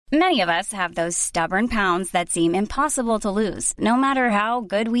Many of us have those stubborn pounds that seem impossible to lose, no matter how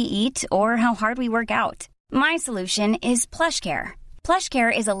good we eat or how hard we work out. My solution is PlushCare.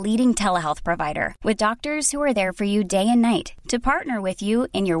 PlushCare is a leading telehealth provider with doctors who are there for you day and night to partner with you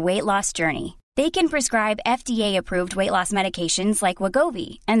in your weight loss journey. They can prescribe FDA-approved weight loss medications like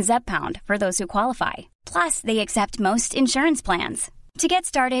Wegovy and Zepbound for those who qualify. Plus, they accept most insurance plans. To get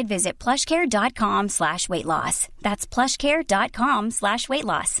started, visit plushcare.com/weightloss. That's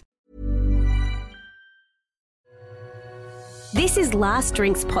plushcare.com/weightloss. This is Last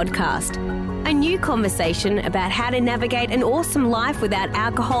Drinks Podcast, a new conversation about how to navigate an awesome life without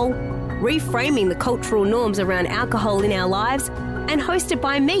alcohol, reframing the cultural norms around alcohol in our lives, and hosted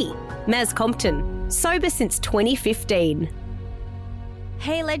by me, Maz Compton, sober since 2015.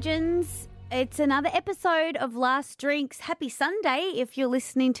 Hey legends, it's another episode of Last Drinks. Happy Sunday if you're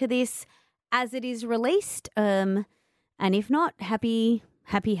listening to this as it is released. And if not, happy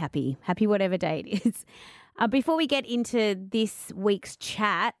whatever day it is. Before we get into this week's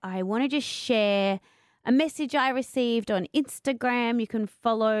chat, I want to just share a message I received on Instagram. You can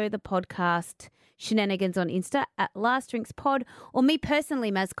follow the podcast Shenanigans on Insta at Last Drinks Pod, or me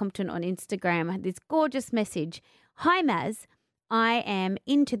personally, Maz Compton on Instagram. I had this gorgeous message. Hi Maz, I am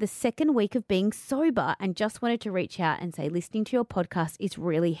into the second week of being sober and just wanted to reach out and say listening to your podcast is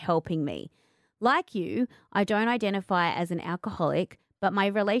really helping me. Like you, I don't identify as an alcoholic, but my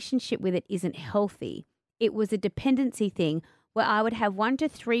relationship with it isn't healthy. It was a dependency thing where I would have 1 to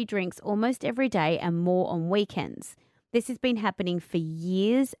 3 drinks almost every day and more on weekends. This has been happening for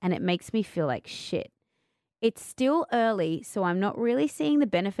years and it makes me feel like shit. It's still early, so I'm not really seeing the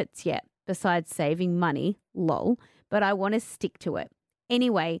benefits yet, besides saving money, lol, but I want to stick to it.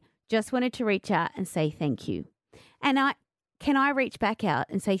 Anyway, just wanted to reach out and say thank you. And can I reach back out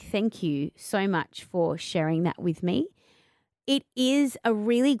and say thank you so much for sharing that with me? It is a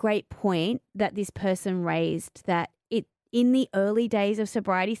really great point that this person raised, that in the early days of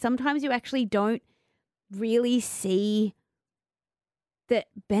sobriety, sometimes you actually don't really see the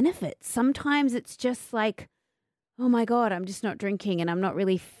benefits. Sometimes it's just like, oh my God, I'm just not drinking and I'm not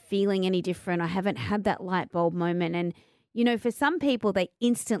really feeling any different. I haven't had that light bulb moment. And, you know, for some people, they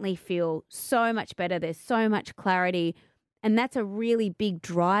instantly feel so much better. There's so much clarity. And that's a really big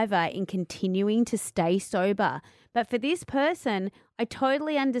driver in continuing to stay sober. But for this person, I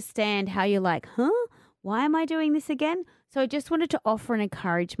totally understand how you're like, why am I doing this again? So I just wanted to offer an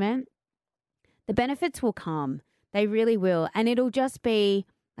encouragement. The benefits will come. They really will. And it'll just be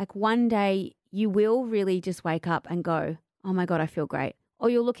like one day you will really just wake up and go, oh my God, I feel great. Or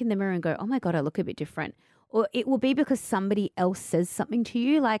you'll look in the mirror and go, oh my God, I look a bit different. Or it will be because somebody else says something to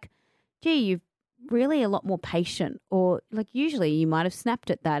you like, gee, you're really a lot more patient. Or like usually you might have snapped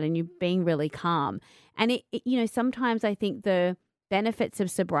at that and you're being really calm. And it you know, sometimes I think the benefits of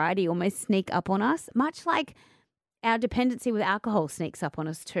sobriety almost sneak up on us, much like our dependency with alcohol sneaks up on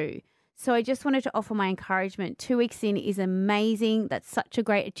us too. So I just wanted to offer my encouragement. 2 weeks in is amazing. That's such a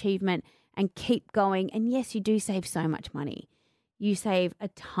great achievement, and keep going. And yes, you do save so much money. You save a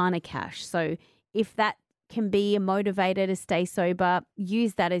ton of cash. So if that can be a motivator to stay sober,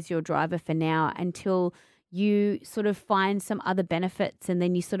 use that as your driver for now until you sort of find some other benefits, and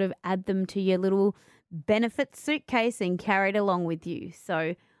then you sort of add them to your little benefit suitcase and carry it along with you.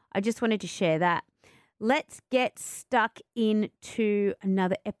 So I just wanted to share that. Let's get stuck into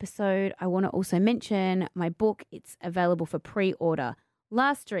another episode. I want to also mention my book. It's available for pre-order.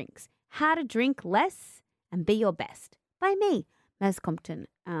 Last Drinks, How to Drink Less and Be Your Best by me, Maz Compton.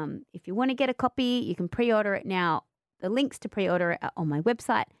 If you want to get a copy, you can pre-order it now. The links to pre-order it are on my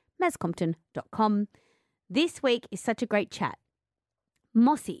website, mazcompton.com. This week is such a great chat.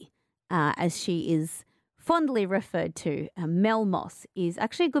 Mossy, as she is fondly referred to, Mel Moss, is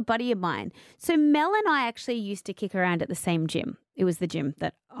actually a good buddy of mine. So Mel and I actually used to kick around at the same gym. It was the gym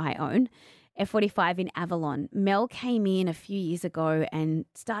that I own, F45 in Avalon. Mel came in a few years ago and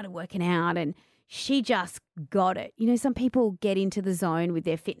started working out, and she just got it. You know, some people get into the zone with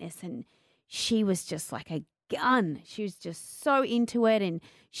their fitness, and she was just like a gun. She was just so into it, and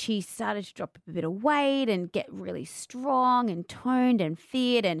she started to drop a bit of weight and get really strong and toned and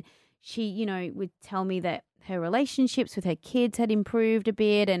fit, and she, you know, would tell me that her relationships with her kids had improved a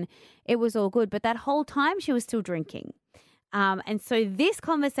bit and it was all good. But that whole time she was still drinking. And so this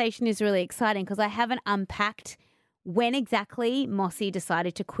conversation is really exciting because I haven't unpacked when exactly Mossy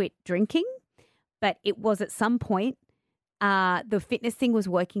decided to quit drinking, but it was at some point. the fitness thing was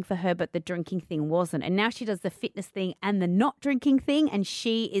working for her, but the drinking thing wasn't. And now she does the fitness thing and the not drinking thing, and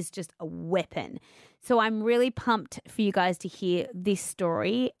she is just a weapon. So I'm really pumped for you guys to hear this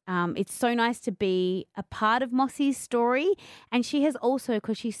story. It's so nice to be a part of Mossy's story. And she has also,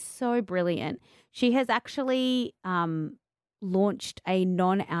 because she's so brilliant, she has actually launched a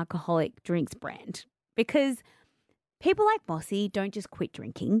non-alcoholic drinks brand, because people like Mossy don't just quit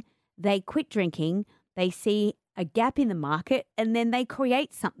drinking. They quit drinking, they see a gap in the market, and then they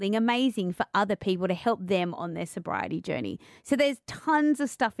create something amazing for other people to help them on their sobriety journey. So there's tons of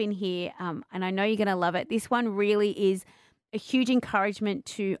stuff in here, and I know you're going to love it. This one really is a huge encouragement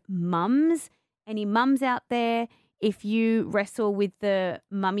to mums. Any mums out there, if you wrestle with the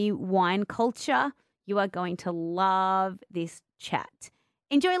mummy wine culture, you are going to love this chat.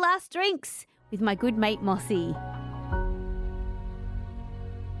 Enjoy Last Drinks with my good mate Mossy.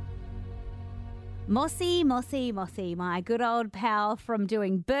 Mossy, my good old pal from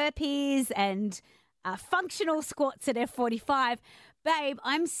doing burpees and functional squats at F45. Babe,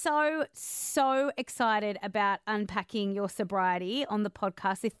 I'm so excited about unpacking your sobriety on the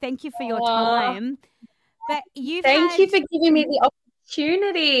podcast. So thank you for your time. But Thank you for giving me the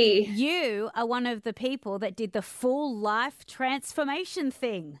opportunity. You are one of the people that did the full life transformation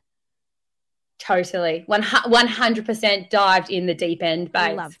thing. Totally. 100% dived in the deep end,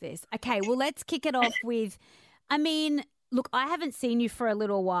 babe. I love this. Okay, well, let's kick it off with, look, I haven't seen you for a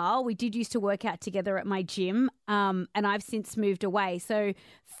little while. We did used to work out together at my gym, and I've since moved away. So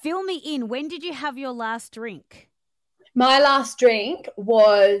fill me in. When did you have your last drink? My last drink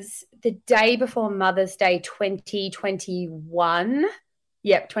was the day before Mother's Day 2021.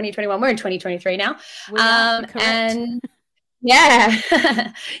 Yep, 2021. We're in 2023 now. And yeah.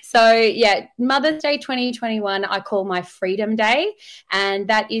 So, yeah, Mother's Day 2021, I call my Freedom Day. And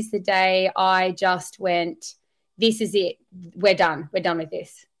that is the day I just went, this is it. We're done. We're done with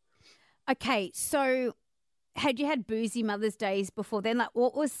this. Okay. So had you had boozy Mother's Days before then? Like,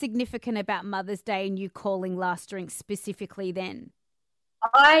 what was significant about Mother's Day and you calling last drink specifically then?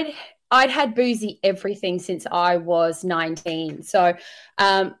 I'd had boozy everything since I was 19. So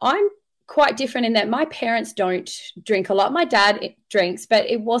I'm quite different in that my parents don't drink a lot. My dad drinks, but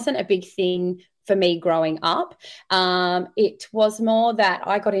it wasn't a big thing for me growing up. It was more that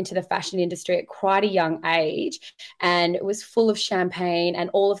I got into the fashion industry at quite a young age, and it was full of champagne and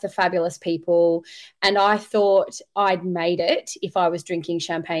all of the fabulous people. And I thought I'd made it if I was drinking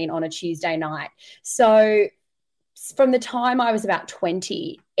champagne on a Tuesday night. So from the time I was about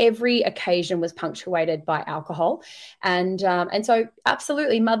 20, every occasion was punctuated by alcohol. And so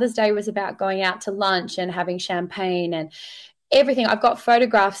absolutely Mother's Day was about going out to lunch and having champagne and everything. I've got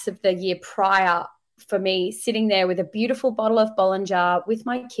photographs of the year prior for me sitting there with a beautiful bottle of Bollinger with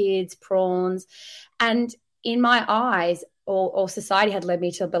my kids, prawns. And in my eyes, or society had led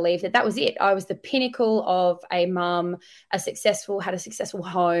me to believe that was it. I was the pinnacle of a mum, had a successful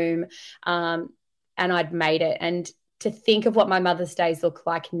home, and I'd made it. And to think of what my Mother's Days look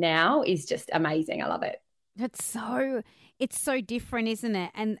like now is just amazing. I love it. It's so different, isn't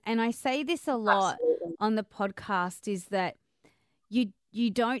it? And I say this a lot on the podcast, is that you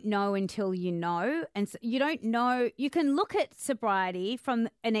don't know until you know. And so you don't know. You can look at sobriety from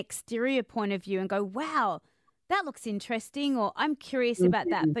an exterior point of view and go, wow, that looks interesting, or I'm curious about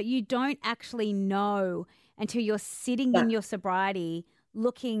that. But you don't actually know until you're sitting in your sobriety,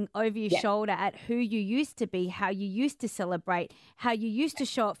 looking over your shoulder at who you used to be, how you used to celebrate, how you used to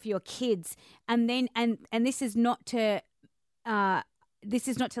show up for your kids. And then, and this is not to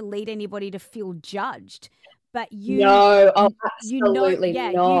lead anybody to feel judged, but you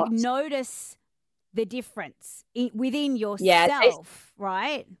notice the difference within yourself,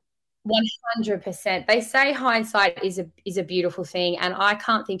 right? 100%. They say hindsight is a beautiful thing, and I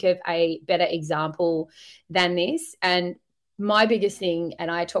can't think of a better example than this. And my biggest thing, and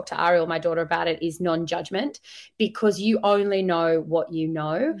I talk to Ariel, my daughter, about it, is non-judgment, because you only know what you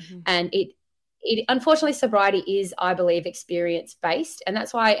know. And it unfortunately, sobriety is, I believe, experience-based. And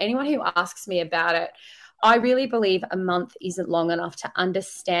that's why anyone who asks me about it, I really believe a month isn't long enough to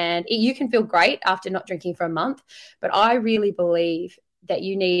understand. You can feel great after not drinking for a month, but I really believe that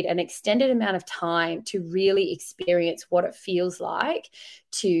you need an extended amount of time to really experience what it feels like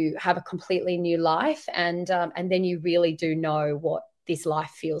to have a completely new life. And then you really do know what this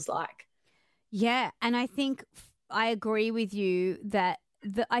life feels like. Yeah. And I think I agree with you that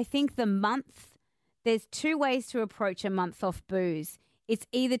I think the month, there's two ways to approach a month off booze. It's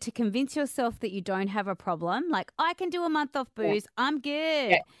either to convince yourself that you don't have a problem, like I can do a month off booze, I'm good.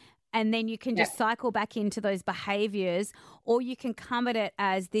 Yeah. And then you can just cycle back into those behaviors, or you can come at it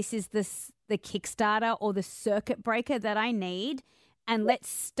as this is the the Kickstarter or the circuit breaker that I need. And let's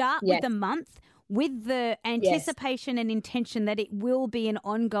start with the month with the anticipation and intention that it will be an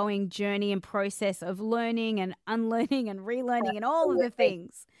ongoing journey and process of learning and unlearning and relearning and all of the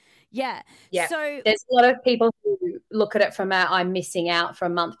things. Yeah. So there's a lot of people who look at it from a I'm missing out for a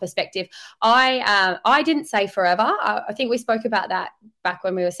month perspective. I didn't say forever. I think we spoke about that back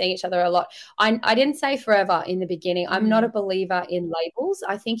when we were seeing each other a lot. I didn't say forever in the beginning. I'm not a believer in labels.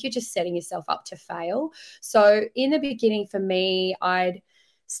 I think you're just setting yourself up to fail. So in the beginning for me, I'd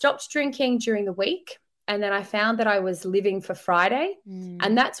stopped drinking during the week. And then I found that I was living for Friday.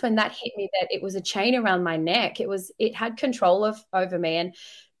 And that's when that hit me, that it was a chain around my neck. It had control over me. And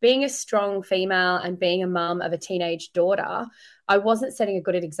being a strong female and being a mum of a teenage daughter, I wasn't setting a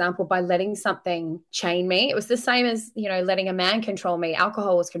good example by letting something chain me. It was the same as, letting a man control me.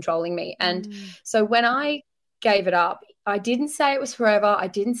 Alcohol was controlling me. And so when I gave it up, I didn't say it was forever. I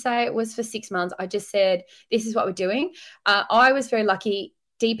didn't say it was for 6 months. I just said, this is what we're doing. I was very lucky.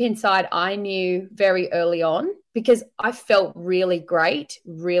 Deep inside, I knew very early on, because I felt really great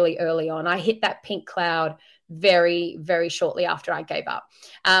really early on. I hit that pink cloud very, very shortly after I gave up.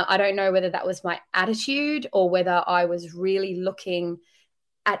 I don't know whether that was my attitude or whether I was really looking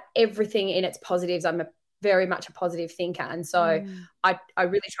at everything in its positives. I'm very much a positive thinker. And so I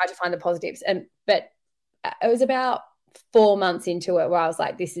really tried to find the positives. But it was about 4 months into it where I was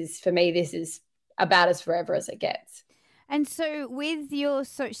like, this is about as forever as it gets. And so with your,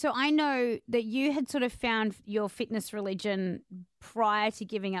 so I know that you had sort of found your fitness religion prior to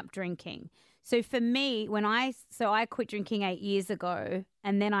giving up drinking. So for me, I quit drinking 8 years ago,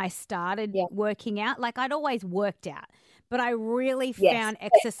 and then I started working out. Like, I'd always worked out, but I really found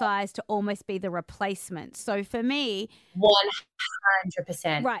exercise to almost be the replacement. So for me,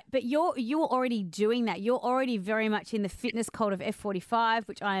 100%. Right. But you're already doing that. You're already very much in the fitness cult of F45,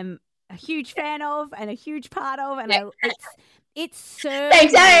 which I'm a huge fan of and a huge part of, and it's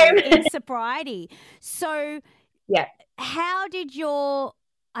serves in sobriety. So how did your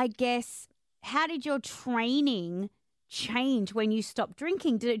training change when you stopped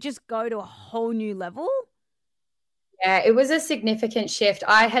drinking? Did it just go to a whole new level? Yeah, it was a significant shift.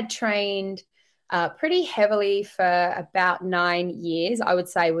 I had trained pretty heavily for about 9 years, I would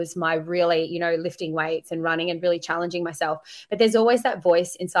say, was my really, lifting weights and running and really challenging myself. But there's always that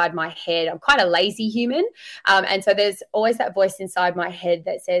voice inside my head. I'm quite a lazy human. And so there's always that voice inside my head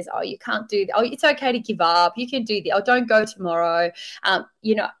that says, oh, you can't do that. Oh, it's okay to give up. You can do that. Oh, don't go tomorrow.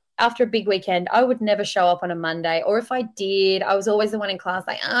 After a big weekend, I would never show up on a Monday. Or if I did, I was always the one in class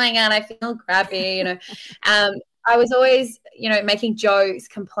like, oh my God, I feel crappy, I was always, making jokes,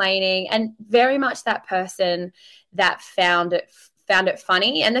 complaining, and very much that person that found it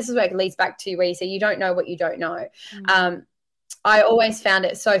funny. And this is where it leads back to where you say you don't know what you don't know. I always found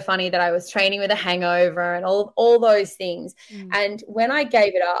it so funny that I was training with a hangover and all those things. And when I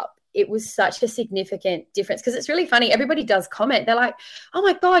gave it up, it was such a significant difference, because it's really funny. Everybody does comment. They're like, oh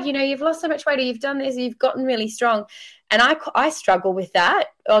my God, you've lost so much weight, or you've done this, you've gotten really strong. And I struggle with that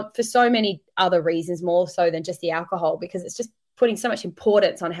for so many other reasons, more so than just the alcohol, because it's just putting so much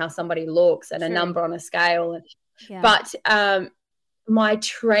importance on how somebody looks and a number on a scale. But my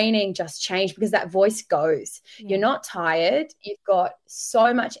training just changed because that voice goes. You're not tired. You've got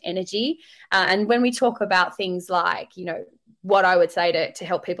so much energy. And when we talk about things like, what I would say to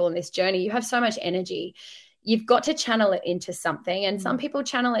help people in this journey, you have so much energy. You've got to channel it into something. And some people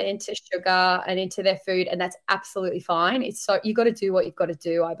channel it into sugar and into their food, and that's absolutely fine. You've got to do what you've got to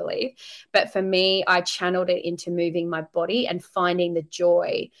do, I believe. But for me, I channeled it into moving my body and finding the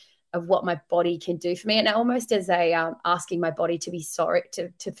joy of what my body can do for me. And almost as asking my body to be sorry,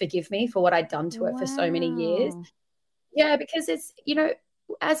 to forgive me for what I'd done to it for so many years. Yeah, because it's,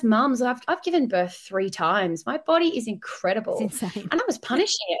 as mums, I've given birth 3 times. My body is incredible. It's insane. And I was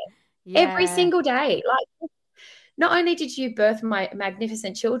punishing it every single day. Like, not only did you birth my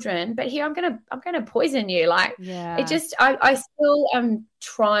magnificent children, but here I'm gonna poison you. Like, it just, I still am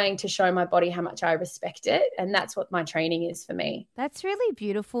trying to show my body how much I respect it, and that's what my training is for me. That's really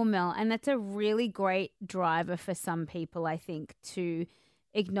beautiful, Mel, and that's a really great driver for some people, I think, to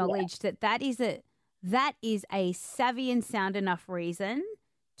acknowledge that is a savvy and sound enough reason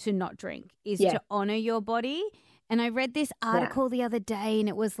to not drink, is to honor your body. And I read this article the other day, and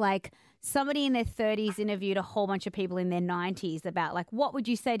it was like somebody in their 30s interviewed a whole bunch of people in their 90s about, like, what would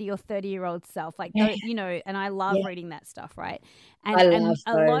you say to your 30-year-old self? Like, and I love reading that stuff, right? And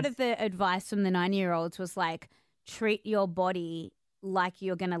a lot of the advice from the 90-year-olds was like, treat your body like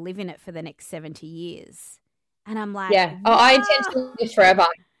you're going to live in it for the next 70 years. And I'm like, I intend to live forever.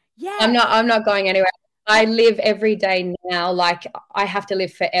 Yeah. I'm not going anywhere. I live every day now like I have to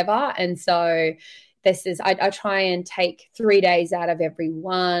live forever. And so I try and take 3 days out of every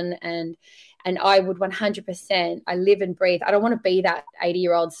one, and I would 100%, I live and breathe. I don't want to be that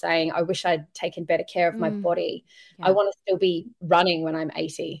 80-year-old saying, I wish I'd taken better care of my body. Yeah. I want to still be running when I'm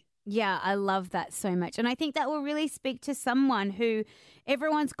 80. Yeah, I love that so much. And I think that will really speak to someone who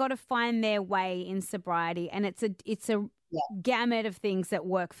everyone's got to find their way in sobriety. And it's a gamut of things that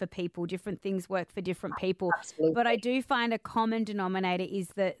work for people. Different things work for different people. Absolutely. But I do find a common denominator is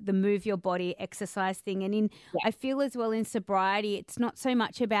the move your body exercise thing. And I feel as well in sobriety, it's not so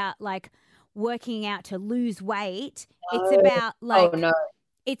much about like working out to lose weight. No. It's about like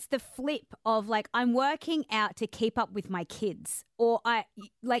it's the flip of like I'm working out to keep up with my kids, or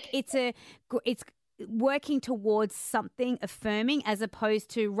it's working towards something affirming as opposed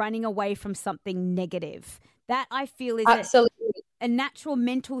to running away from something negative. That I feel is a natural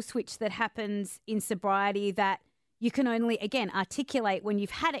mental switch that happens in sobriety that you can only, again, articulate when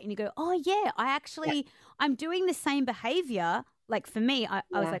you've had it and you go, oh, yeah, I'm doing the same behavior. Like for me, I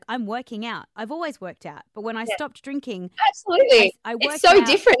was like, I'm working out. I've always worked out. But when I stopped drinking, absolutely, I worked it's so out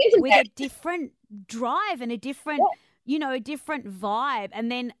different, isn't with it? a different drive and a different, a different vibe.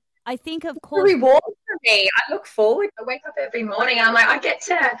 And then I think, of course, it's a reward for me. I look forward. I wake up every morning. I'm like, I get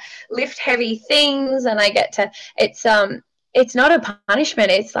to lift heavy things, and I get to. It's not a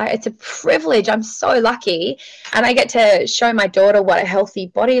punishment. It's like it's a privilege. I'm so lucky, and I get to show my daughter what a healthy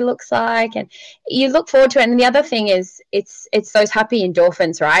body looks like, and you look forward to it. And the other thing is, it's those happy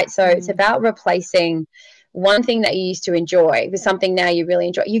endorphins, right? So it's about replacing one thing that you used to enjoy with something now you really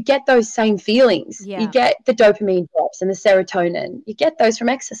enjoy. You get those same feelings. You get the dopamine drops and the serotonin. You get those from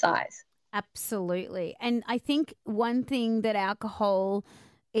exercise. Absolutely. And I think one thing that alcohol,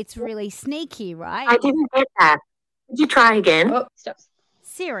 it's really sneaky, right? I didn't get that. Could you try again? Oh, stop.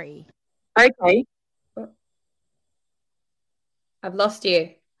 Siri. Okay. I've lost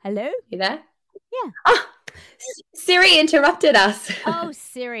you. Hello? You there? Yeah. Oh, Siri interrupted us. Oh,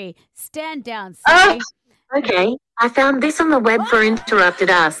 Siri. Stand down, Siri. Okay. I found this on the web for interrupted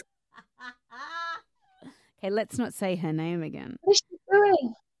us. Okay, let's not say her name again. What is she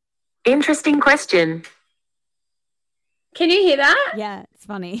doing? Interesting question. Can you hear that? Yeah, it's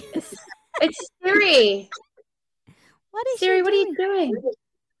funny. It's Siri. What is Siri, she what doing? are you doing?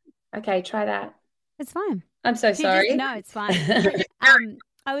 Okay, try that. It's fine. I'm so sorry. No, it's fine.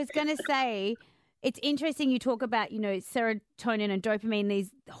 I was going to say, it's interesting you talk about, serotonin and dopamine, these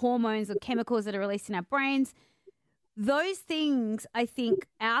hormones or chemicals that are released in our brains. Those things, I think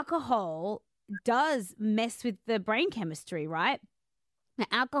alcohol does mess with the brain chemistry, right? Now,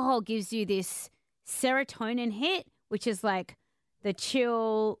 alcohol gives you this serotonin hit, which is like the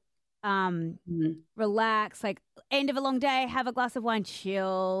chill, relax, like end of a long day, have a glass of wine,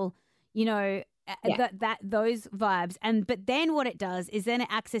 chill, those vibes. But then what it does is then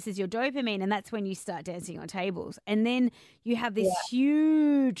it accesses your dopamine, and that's when you start dancing on tables. And then you have this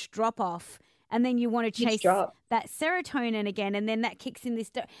huge drop off, and then you want to chase that serotonin again, and then that kicks in this.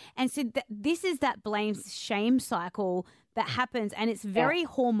 And so this is that blame shame cycle that happens, and it's very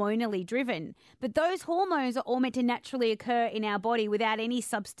hormonally driven. But those hormones are all meant to naturally occur in our body without any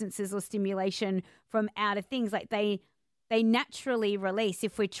substances or stimulation from outer things. Like they naturally release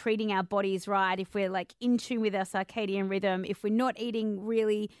if we're treating our bodies right, if we're like in tune with our circadian rhythm, if we're not eating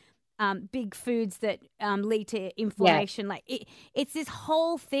really big foods that lead to inflammation. Like it's this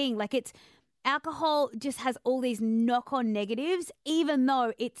whole thing. Like alcohol just has all these knock-on negatives. Even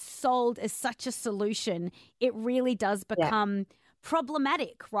though it's sold as such a solution, it really does become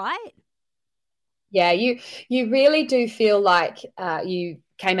problematic, right? Yeah, you really do feel like you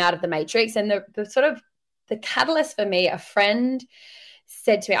came out of the matrix. And the sort of the catalyst for me, a friend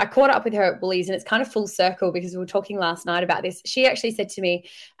said to me, I caught up with her at Woolies, and it's kind of full circle because we were talking last night about this. She actually said to me,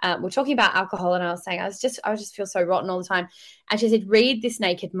 we're talking about alcohol, and I was saying, I just feel so rotten all the time. And she said, read This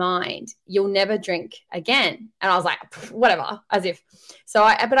Naked Mind. You'll never drink again. And I was like, whatever, as if.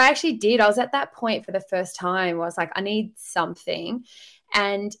 But I actually did. I was at that point for the first time where I was like, I need something.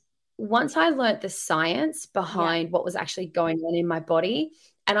 And once I learned the science behind what was actually going on in my body,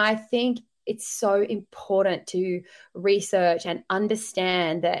 and I think it's so important to research and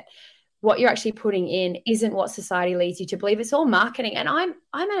understand that what you're actually putting in isn't what society leads you to believe. It's all marketing. And I'm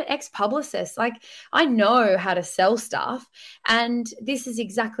an ex-publicist. Like, I know how to sell stuff. And this is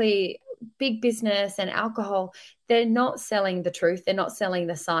exactly big business and alcohol. They're not selling the truth. They're not selling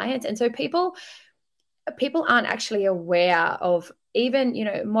the science. And so people aren't actually aware of even,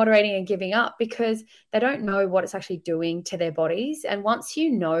 moderating and giving up, because they don't know what it's actually doing to their bodies. And once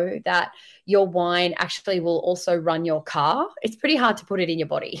you know that your wine actually will also run your car, it's pretty hard to put it in your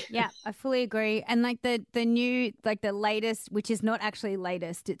body. Yeah, I fully agree. And like the new, like the latest, which is not actually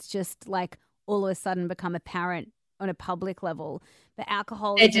latest, it's just like all of a sudden become apparent on a public level. But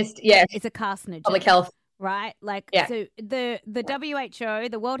alcohol is it's a carcinogen. Public health. Right? Like, so the WHO,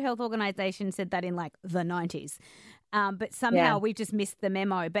 the World Health Organization, said that in like the 90s. But somehow we've just missed the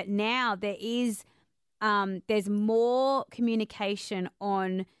memo. But now there's more communication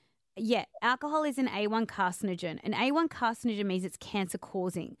on, alcohol is an A1 carcinogen. An A1 carcinogen means it's cancer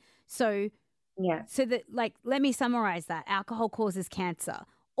causing. So that, like, let me summarize that. Alcohol causes cancer,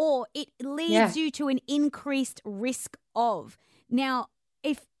 or it leads you to an increased risk of. Now,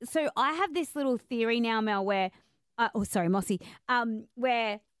 I have this little theory now, Mel, where, Mossy,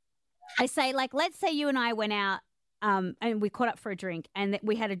 where I say, like, let's say you and I went out and we caught up for a drink, and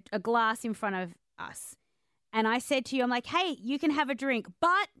we had a glass in front of us. And I said to you, I'm like, hey, you can have a drink,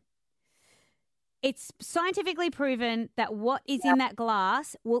 but it's scientifically proven that what is in that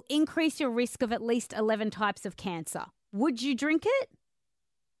glass will increase your risk of at least 11 types of cancer. Would you drink it?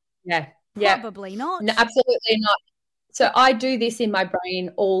 Yeah. Probably not. No, absolutely not. So I do this in my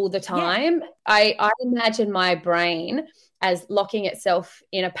brain all the time. Yeah. I imagine my brain as locking itself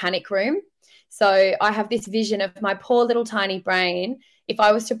in a panic room. So I have this vision of my poor little tiny brain. If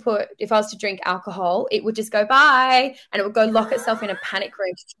I was to drink alcohol, it would just go bye, and it would go lock itself in a panic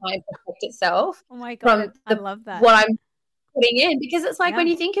room to try and protect itself. Oh my God, I love that. What I'm putting in, because it's like when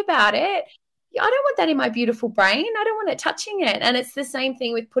you think about it, I don't want that in my beautiful brain. I don't want it touching it. And it's the same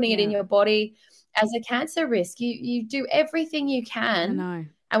thing with putting it in your body as a cancer risk. You do everything you can. I know.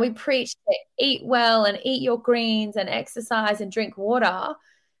 And we preach to eat well and eat your greens and exercise and drink water.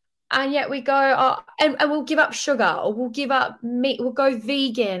 And yet we go, and we'll give up sugar, or we'll give up meat, we'll go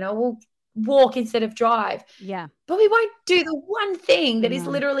vegan, or we'll walk instead of drive. Yeah. But we won't do the one thing that is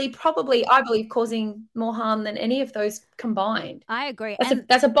literally probably, I believe, causing more harm than any of those combined. I agree.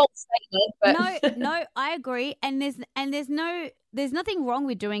 That's a bold statement. But No, I agree. And there's nothing wrong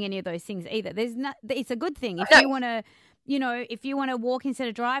with doing any of those things either. It's a good thing. If you want to, if you want to walk instead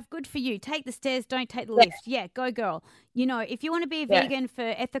of drive, good for you. Take the stairs, don't take the lift. Yeah, go girl. If you want to be a vegan for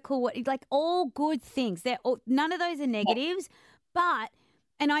ethical, like, all good things. None of those are negatives.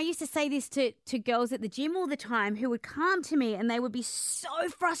 And I used to say this to girls at the gym all the time who would come to me, and they would be so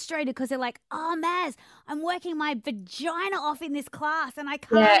frustrated because they're like, oh, Maz, I'm working my vagina off in this class and I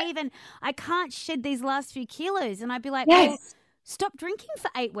can't shed these last few kilos. And I'd be like, well, stop drinking for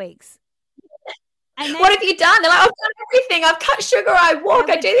 8 weeks. And what have you done? They're like, I've done everything. I've cut sugar. I walk.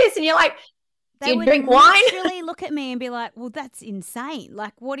 I do this. And you're like, do you drink wine? They would literally look at me and be like, well, that's insane.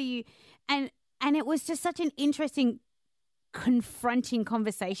 Like, what are you? And it was just such an interesting, confronting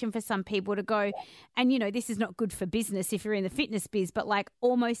conversation for some people to go, and this is not good for business if you're in the fitness biz, but like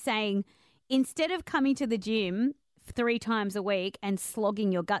almost saying, instead of coming to the gym 3 times a week and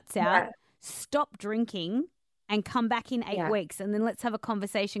slogging your guts out, stop drinking and come back in 8 weeks, and then let's have a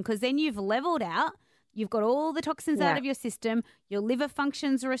conversation, because then you've leveled out. You've got all the toxins out of your system, your liver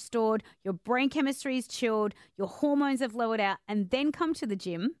functions are restored, your brain chemistry is chilled, your hormones have lowered out, and then come to the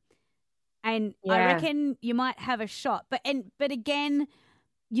gym. And I reckon you might have a shot. But again,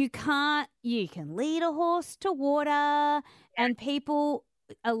 you can lead a horse to water, and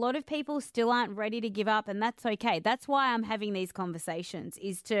a lot of people still aren't ready to give up, and that's okay. That's why I'm having these conversations,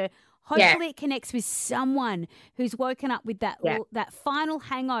 is to hopefully it connects with someone who's woken up with that final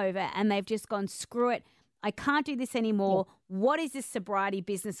hangover, and they've just gone, screw it, I can't do this anymore. What is this sobriety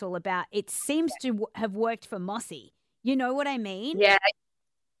business all about? It seems to have worked for Mossy. You know what I mean? Yeah.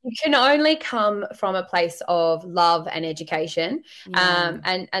 You can only come from a place of love and education. And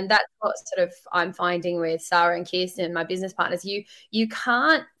that's what sort of I'm finding with Sarah and Kirsten, my business partners. You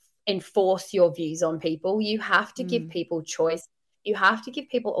can't enforce your views on people. You have to give people choice. You have to give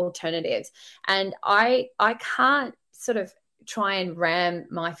people alternatives. And I can't sort of try and ram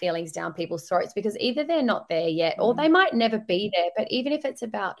my feelings down people's throats, because either they're not there yet or they might never be there. But even if it's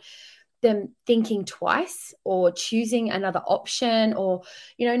about them thinking twice, or choosing another option, or,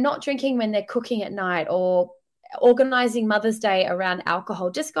 not drinking when they're cooking at night, or organizing Mother's Day around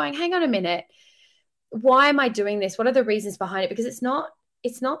alcohol, just going, hang on a minute, why am I doing this? What are the reasons behind it? Because it's not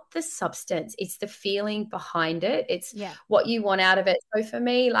the substance, it's the feeling behind it. It's what you want out of it. So for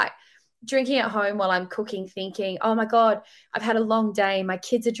me, like, drinking at home while I'm cooking, thinking, oh my God, I've had a long day, my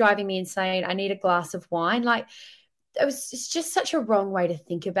kids are driving me insane, I need a glass of wine. Like, it's just such a wrong way to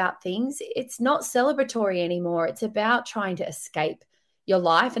think about things. It's not celebratory anymore. It's about trying to escape your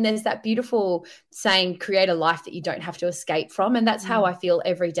life. And there's that beautiful saying, create a life that you don't have to escape from. And that's how I feel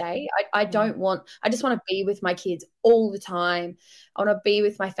every day. I just want to be with my kids all the time. I want to be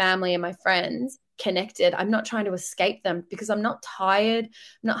with my family and my friends connected. I'm not trying to escape them because I'm not tired.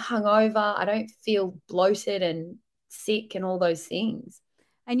 I'm not hungover. I don't feel bloated and sick and all those things.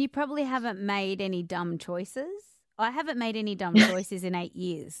 And you probably haven't made any dumb choices. I haven't made any dumb choices in 8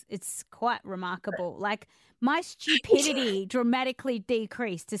 years. It's quite remarkable. Like, my stupidity dramatically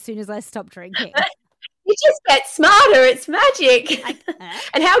decreased as soon as I stopped drinking. You just get smarter. It's magic.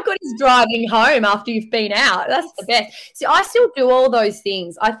 And how good is driving home after you've been out? That's the best. So I still do all those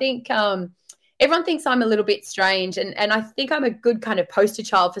things. I think everyone thinks I'm a little bit strange, and I think I'm a good kind of poster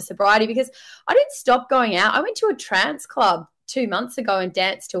child for sobriety because I didn't stop going out. I went to a trance club 2 months ago and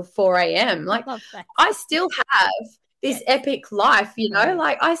danced till 4 a.m. Like, I still have this epic life, you know,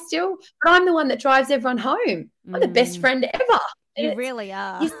 like but I'm the one that drives everyone home. I'm the best friend ever. You really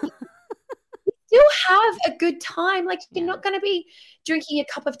are. You still have a good time. Like, you're not going to be drinking a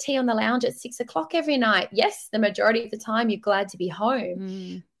cup of tea on the lounge at 6 o'clock every night. Yes, the majority of the time you're glad to be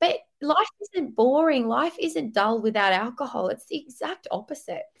home. But life isn't boring. Life isn't dull without alcohol. It's the exact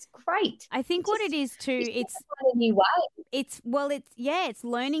opposite. It's great. I think what it is too, it's a new way. It's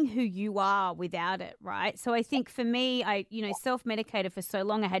learning who you are without it, right? So I think for me, I self-medicated for so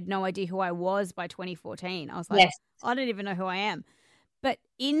long, I had no idea who I was by 2014. I was like, I don't even know who I am. But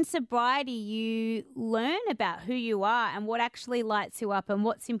in sobriety, you learn about who you are and what actually lights you up and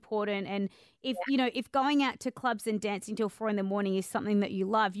what's important. And if going out to clubs and dancing till 4 a.m. is something that you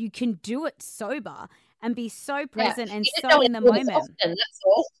love, you can do it sober and be so present and so in the moment. Often, that's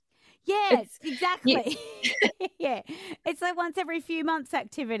all. Yeah, exactly. Yeah. It's like once every few months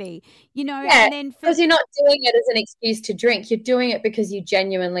activity, and then because you're not doing it as an excuse to drink. You're doing it because you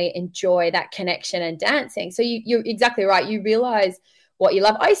genuinely enjoy that connection and dancing. So you're exactly right. You realize what you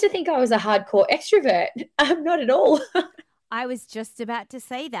love. I used to think I was a hardcore extrovert. I'm not at all. I was just about to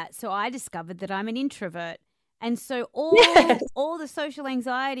say that. So I discovered that I'm an introvert. And so all the social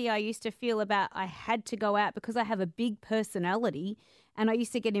anxiety I used to feel about I had to go out because I have a big personality and I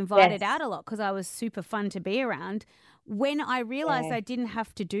used to get invited out a lot because I was super fun to be around. When I realized I didn't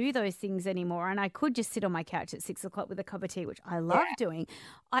have to do those things anymore and I could just sit on my couch at 6 o'clock with a cup of tea, which I love doing,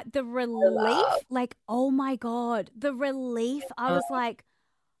 the relief, like, oh my God, the relief. I was like,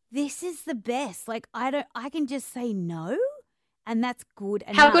 this is the best. Like, I can just say no. And that's good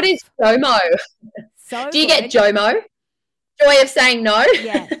enough. How good is JOMO? Do you get JOMO? Joy of saying no?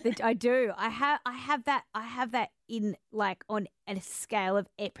 Yeah, I do. I have that in, like, on a scale of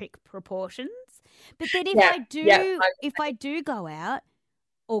epic proportions. But then if I do go out,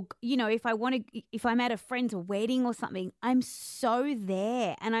 or if I'm at a friend's wedding or something, I'm so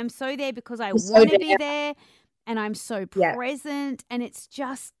there, and I'm so there because I want to be there. And I'm so present, and it's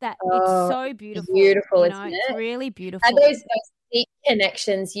just that it's so beautiful. Beautiful, isn't it? It's really beautiful. And those deep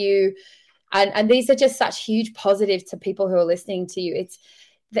connections, and these are just such huge positives to people who are listening to you. It's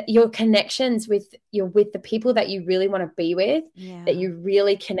that your connections with the people that you really want to be with, that you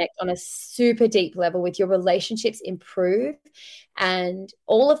really connect on a super deep level with, your relationships improve, and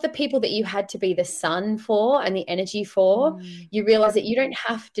all of the people that you had to be the sun for and the energy for, you realize that you don't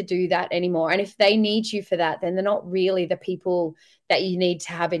have to do that anymore. And if they need you for that, then they're not really the people that you need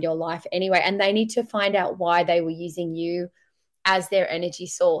to have in your life anyway. And they need to find out why they were using you as their energy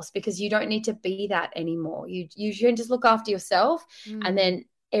source, because you don't need to be that anymore. You can just look after yourself, and then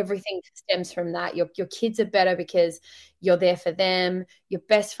everything stems from that. Your kids are better because you're there for them. Your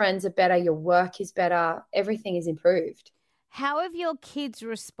best friends are better. Your work is better. Everything is improved. How have your kids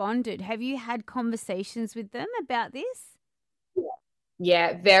responded? Have you had conversations with them about this?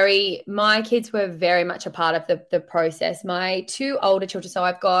 Yeah, my kids were very much a part of the process. My two older children, so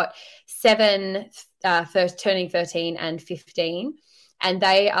I've got 7 turning 13 and 15. And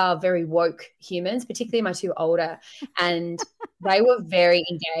they are very woke humans, particularly my two older. And they were very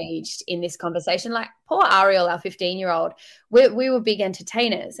engaged in this conversation. Like poor Ariel, our 15-year-old, we were big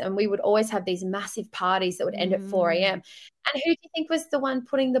entertainers, and we would always have these massive parties that would end at 4 a.m. And who do you think was the one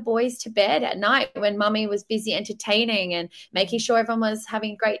putting the boys to bed at night when mummy was busy entertaining and making sure everyone was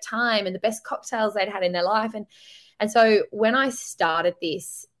having a great time and the best cocktails they'd had in their life? And so when I started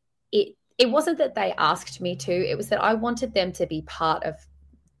this, it wasn't that they asked me to, it was that I wanted them to be part of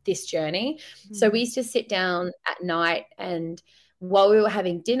this journey. So we used to sit down at night, and while we were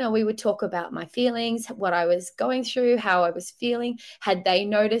having dinner, we would talk about my feelings, what I was going through, how I was feeling. Had they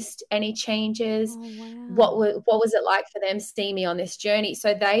noticed any changes? What was it like for them seeing me on this journey?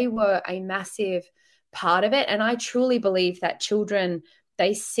 So they were a massive part of it. And I truly believe that children,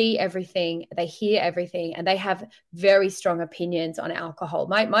 they see everything, they hear everything, and they have very strong opinions on alcohol.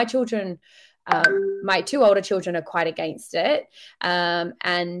 My children, my two older children are quite against it,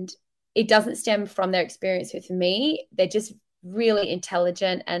 and it doesn't stem from their experience with me. They're just really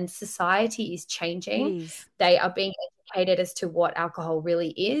intelligent, and society is changing. They are being educated as to what alcohol really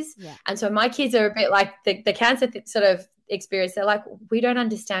is. Yeah. And so my kids are a bit like the cancer sort of experience. They're like, we don't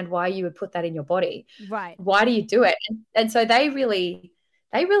understand why you would put that in your body. Right. Why do you do it? And so they really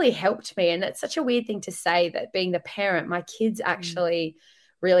helped me. And it's such a weird thing to say, that being the parent, my kids actually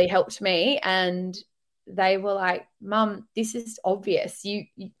really helped me. And they were like, Mum, this is obvious.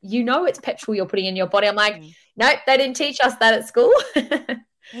 You know it's petrol you're putting in your body. I'm like, nope, they didn't teach us that at school.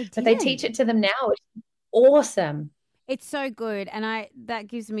 But they teach it to them now. It's awesome. It's so good. And that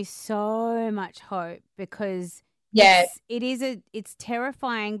gives me so much hope, because it's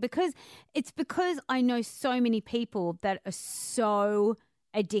terrifying, because I know so many people that are so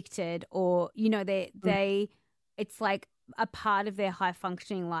addicted, or, you know, it's like a part of their high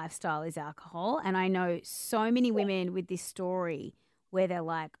functioning lifestyle is alcohol. And I know so many women with this story where they're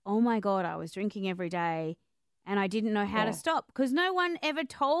like, oh my God, I was drinking every day and I didn't know how to stop, because no one ever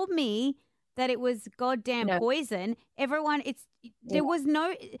told me that it was goddamn poison. Everyone, it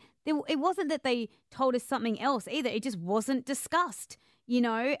wasn't that they told us something else either. It just wasn't discussed, you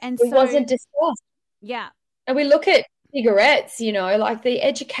know? And it wasn't discussed. Yeah. And we look at cigarettes, you know, like the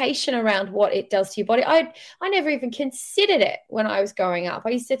education around what it does to your body. I never even considered it when I was growing up. I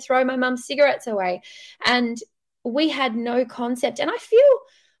used to throw my mum's cigarettes away, and we had no concept. And I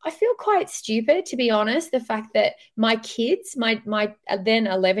feel quite stupid, to be honest, the fact that my kids, my then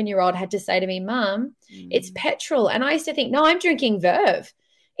 11-year-old had to say to me, Mum, it's petrol. And I used to think, no, I'm drinking Verve.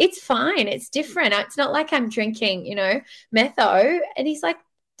 It's fine. It's different. It's not like I'm drinking, you know, metho. And he's like,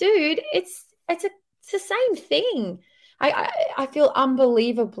 dude, it's the same thing. I feel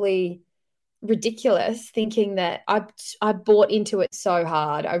unbelievably ridiculous thinking that I bought into it so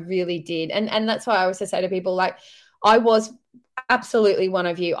hard. I really did. And that's why I also say to people, like, I was absolutely one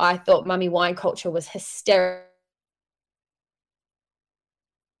of you. I thought mummy wine culture was hysterical.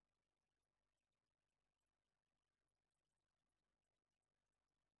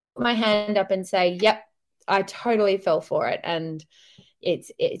 Put my hand up and say, yep, I totally fell for it. And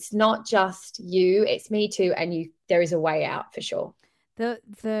it's not just you, it's me too. And there is a way out for sure.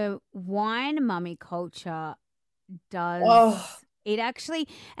 The wine mummy culture does it actually,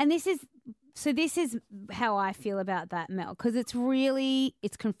 and this is how I feel about that, Mel, because it's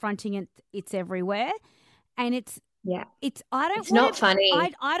confronting, it's everywhere, and it's not funny.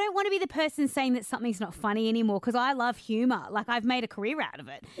 I don't want to be the person saying that something's not funny anymore, because I love humor. Like, I've made a career out of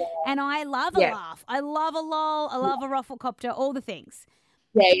it, and I love a laugh. I love a lol. I love a rufflecopter. All the things.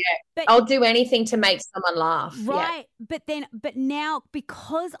 Yeah. But I'll do anything to make someone laugh. Right. Yeah. But now,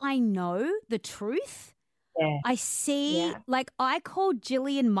 because I know the truth, I see, like, I called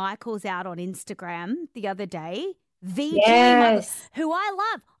Jillian Michaels out on Instagram the other day. Jillian Michaels, who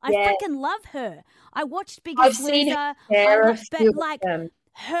I love. I freaking love her. I watched Biggest Loser. But like,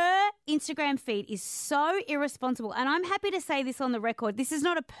 her Instagram feed is so irresponsible. And I'm happy to say this on the record. This is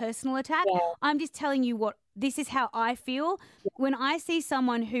not a personal attack. I'm just telling you this is how I feel when I see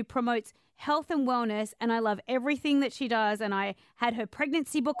someone who promotes health and wellness, and I love everything that she does. And I had her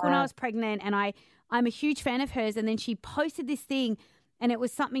pregnancy book when I was pregnant, and I'm a huge fan of hers. And then she posted this thing, and it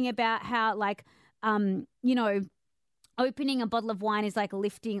was something about how, like, you know, opening a bottle of wine is like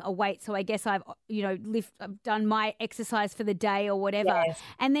lifting a weight. So I guess I've done my exercise for the day or whatever. Yes.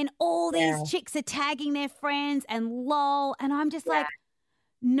 And then all these chicks are tagging their friends and lol. And I'm just like,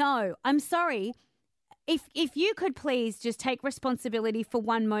 no, I'm sorry. If you could please just take responsibility for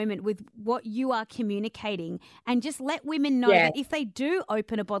one moment with what you are communicating, and just let women know that if they do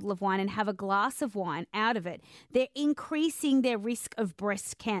open a bottle of wine and have a glass of wine out of it, they're increasing their risk of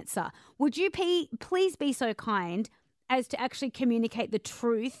breast cancer. Would you please be so kind as to actually communicate the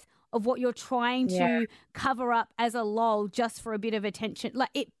truth of what you're trying to cover up as a lol just for a bit of attention? Like,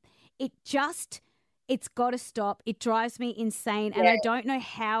 it's got to stop. It drives me insane. And I don't know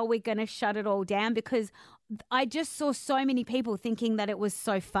how we're going to shut it all down, because I just saw so many people thinking that it was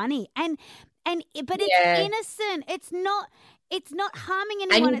so funny. But it's innocent. It's not harming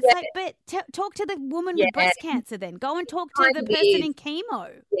anyone. It's like, but talk to the woman with breast cancer then. Go and talk to the person in chemo.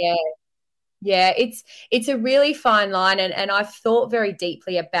 Yeah. Yeah, it's a really fine line, and I've thought very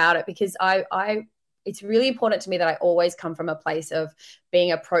deeply about it, because it's really important to me that I always come from a place of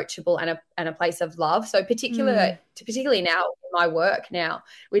being approachable and a place of love. So particularly now in my work now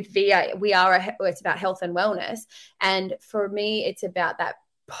with VA, it's about health and wellness, and for me it's about that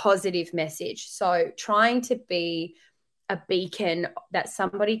positive message. So trying to be a beacon that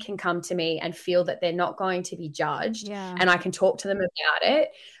somebody can come to me and feel that they're not going to be judged, and I can talk to them about it,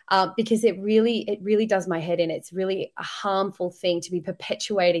 because it really does my head in. It's really a harmful thing to be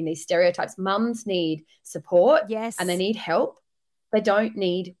perpetuating these stereotypes. Mums need support, and they need help. They don't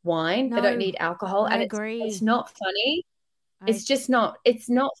need wine. They don't need alcohol. I and agree. It's not funny. It's just not, it's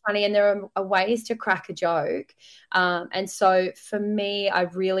not funny. And there are ways to crack a joke. And so for me, I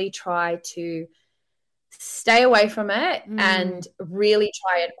really try to stay away from it and really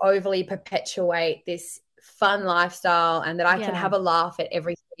try and overly perpetuate this fun lifestyle, and that I can have a laugh at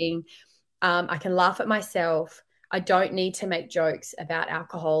everything. I can laugh at myself. I don't need to make jokes about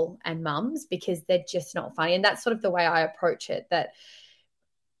alcohol and mums because they're just not funny. And that's sort of the way I approach it, that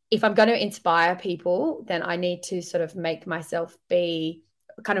if I'm going to inspire people, then I need to sort of make myself be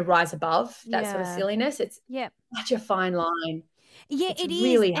kind of rise above that sort of silliness. It's such a fine line. Yeah, it's it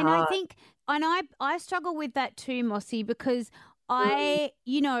really is. hard. And I think, and I struggle with that too, Mossy, because I'm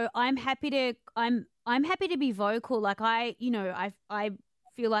happy to be vocal. Like I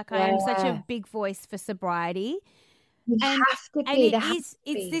feel like I am such a big voice for sobriety. You and have to be.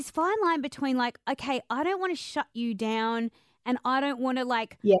 It's this fine line between like, okay, I don't want to shut you down and I don't want to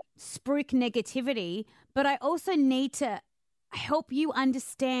like spruik negativity, but I also need to help you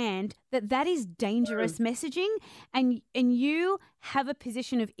understand that that is dangerous messaging, and you have a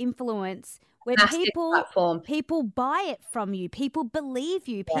position of influence where people buy it from you, people believe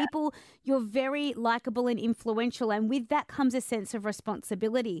you, you're very likable and influential, and with that comes a sense of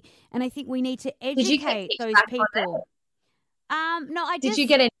responsibility. And I think we need to educate those people. Did you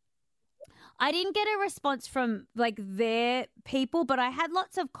get any? I didn't get a response from like their people, but I had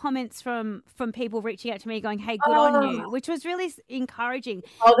lots of comments from people reaching out to me going, hey, good on you, which was really encouraging.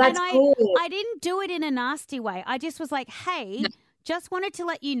 Oh, that's cool. I didn't do it in a nasty way. I just was like, hey, just wanted to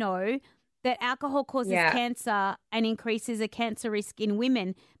let you know that alcohol causes cancer and increases a cancer risk in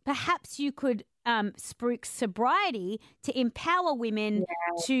women. Perhaps you could spruik sobriety to empower women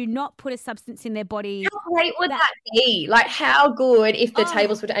to not put a substance in their body. How great would that be? Like, how good if the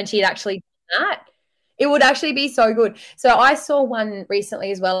tables would, and she'd actually done that. It would actually be so good. So I saw one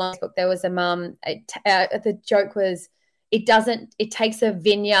recently as well on Facebook. There was a mum. The joke was, it takes a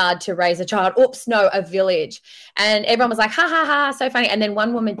vineyard to raise a child. Oops, no, a village. And everyone was like, ha, ha, ha, so funny. And then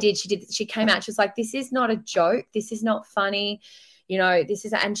one woman she came out, she was like, this is not a joke. This is not funny. You know, this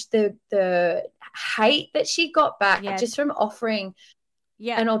is, and the hate that she got back just from offering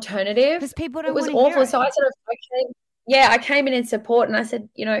an alternative. Because people don't it was want to awful. hear it. So I came in support, and I said,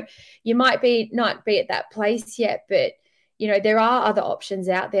 you know, you might not be at that place yet, but you know, there are other options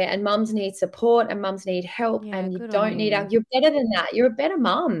out there, and mums need support and mums need help, and you don't need you're better than that. You're a better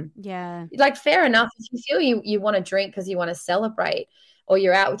mum. Yeah. Like, fair enough. If you feel you want to drink because you want to celebrate, or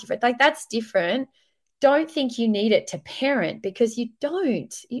you're out with your friends, like, that's different. Don't think you need it to parent, because you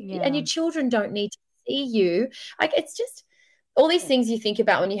don't. And your children don't need to see you. Like, it's just all these things you think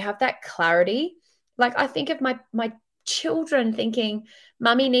about when you have that clarity. Like, I think of my children thinking,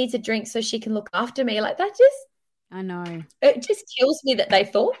 mummy needs a drink so she can look after me. Like, that just, I know. it just kills me that they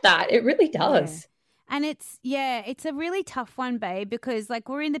thought that. It really does. Yeah. And it's a really tough one, babe, because like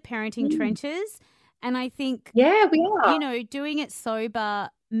we're in the parenting trenches, and I think we are. You know, doing it sober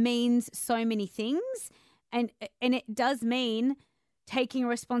means so many things, and it does mean taking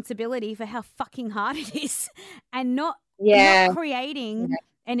responsibility for how fucking hard it is, and not creating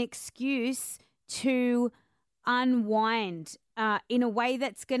an excuse to unwind in a way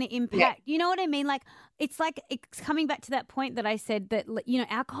that's going to impact. You know what I mean? Like it's coming back to that point that I said that, you know,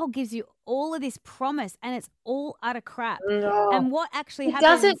 alcohol gives you all of this promise, and it's all utter crap. And what actually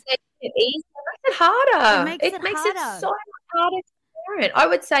happens? Doesn't make it easier. It makes it harder. It makes it so much harder to parent. I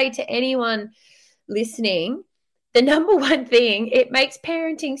would say to anyone listening, the number one thing, it makes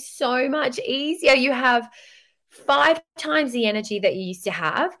parenting so much easier. You have 5 times the energy that you used to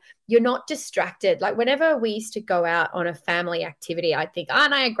have. You're not distracted. Like, whenever we used to go out on a family activity, I'd think,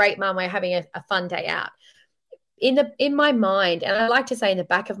 aren't I a great mum? We're having a fun day out. In my mind, and I like to say in the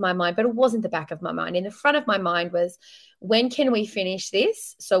back of my mind, but it wasn't the back of my mind. In the front of my mind was, when can we finish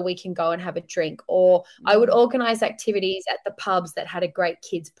this so we can go and have a drink? Or I would organize activities at the pubs that had a great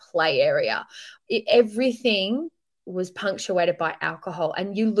kids play area. Everything was punctuated by alcohol,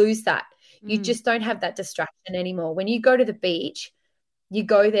 and you lose that. You just don't have that distraction anymore. When you go to the beach, you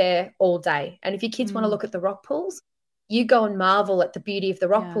go there all day. And if your kids want to look at the rock pools, you go and marvel at the beauty of the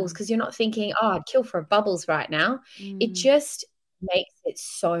rock pools, because you're not thinking, I'd kill for a bubbles right now. It just makes it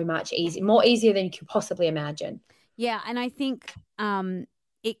so much easier, more easier than you could possibly imagine. Yeah, and I think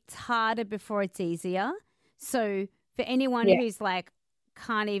it's harder before it's easier. So for anyone who's like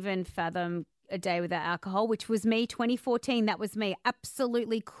can't even fathom a day without alcohol, which was me, 2014. That was me.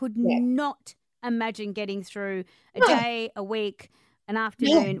 Absolutely could not imagine getting through a day, a week, an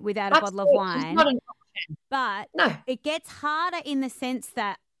afternoon without a bottle of wine. Not an option. But it gets harder in the sense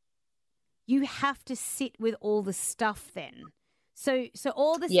that you have to sit with all the stuff then. So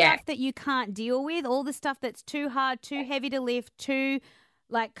all the stuff that you can't deal with, all the stuff that's too hard, too heavy to lift,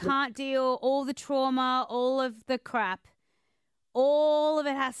 can't deal, all the trauma, all of the crap, all of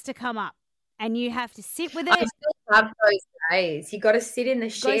it has to come up and you have to sit with it. I still have those days. You got to sit in the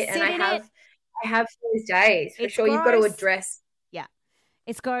shit, and I have those days for sure. Gross. You've got to address. Yeah,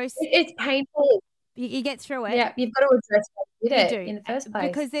 it's gross. It's painful. You get through it. Yeah, you've got to address what you did in the first place.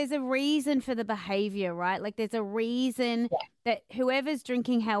 Because there's a reason for the behavior, right? Like there's a reason that whoever's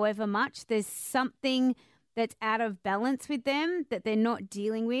drinking however much, there's something that's out of balance with them that they're not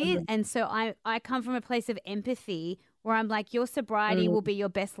dealing with. And so I come from a place of empathy where I'm like, your sobriety will be your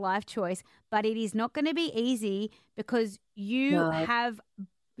best life choice, but it is not going to be easy because you have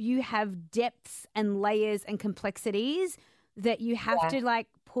depths and layers and complexities that you have to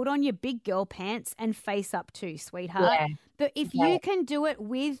put on your big girl pants and face up to, sweetheart. Yeah. But if you can do it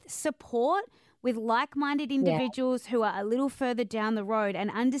with support, with like-minded individuals who are a little further down the road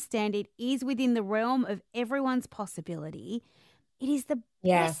and understand it is within the realm of everyone's possibility, it is the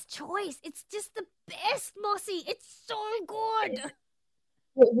best choice. It's just the best, Mossy. It's so good.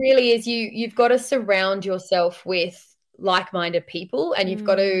 It really is. You've got to surround yourself with like-minded people, and you've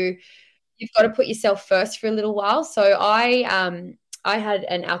got to put yourself first for a little while. So I had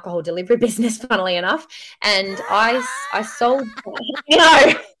an alcohol delivery business, funnily enough, and I sold.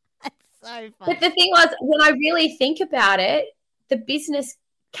 That's so funny. But the thing was, when I really think about it, the business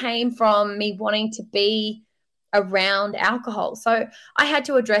came from me wanting to be around alcohol. So I had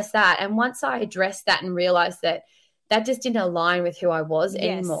to address that. And once I addressed that and realized that just didn't align with who I was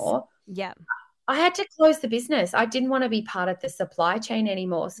anymore. Yeah. I had to close the business. I didn't want to be part of the supply chain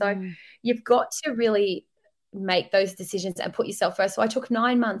anymore. So you've got to really make those decisions and put yourself first. So I took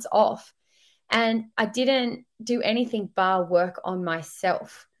 9 months off and I didn't do anything bar work on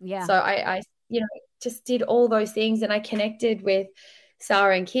myself. Yeah. So I just did all those things, and I connected with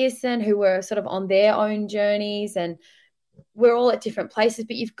Sarah and Kirsten, who were sort of on their own journeys, and we're all at different places,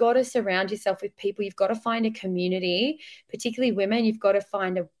 but you've got to surround yourself with people. You've got to find a community, particularly women. You've got to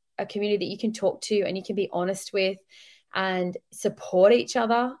find a community that you can talk to and you can be honest with and support each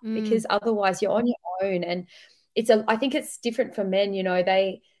other, because otherwise you're on your own. And I think it's different for men,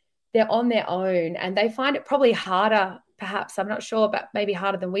 they're on their own and they find it probably harder, perhaps, I'm not sure, but maybe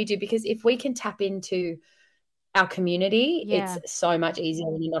harder than we do, because if we can tap into our community, it's so much easier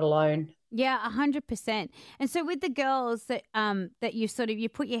when you're not alone. Yeah, 100%. And so with the girls that you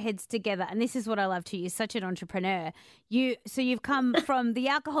put your heads together, and this is what I love too, you're such an entrepreneur. You've come from the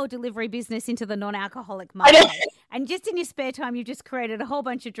alcohol delivery business into the non-alcoholic market. And just in your spare time, you've just created a whole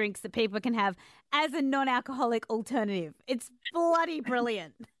bunch of drinks that people can have as a non-alcoholic alternative. It's bloody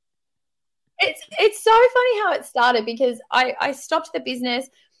brilliant. It's so funny how it started, because I stopped the business,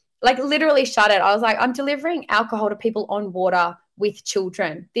 like literally shut it. I was like, I'm delivering alcohol to people on water with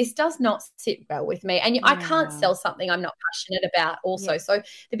children. This does not sit well with me. And I can't sell something I'm not passionate about also. Yeah. So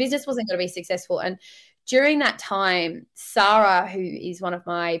the business wasn't going to be successful. And during that time, Sarah, who is one of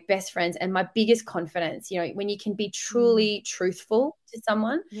my best friends and my biggest confidence, when you can be truly truthful to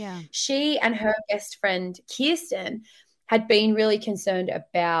someone, she and her best friend, Kirsten, had been really concerned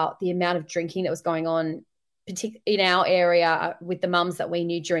about the amount of drinking that was going on, particularly in our area with the mums that we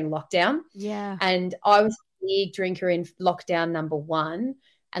knew during lockdown. Yeah. And I was a big drinker in lockdown number 1,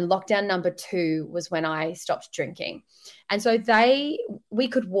 and lockdown number 2 was when I stopped drinking. And so we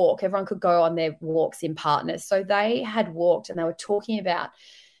could walk, everyone could go on their walks in partners. So they had walked and they were talking about,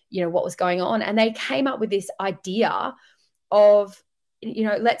 what was going on. And they came up with this idea of,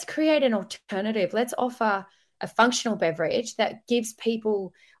 let's create an alternative. Let's offer a functional beverage that gives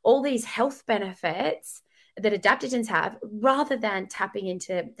people all these health benefits that adaptogens have, rather than tapping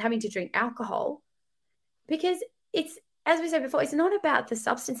into having to drink alcohol. Because it's, as we said before, it's not about the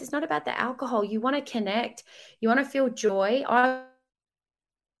substance. It's not about the alcohol. You want to connect. You want to feel joy.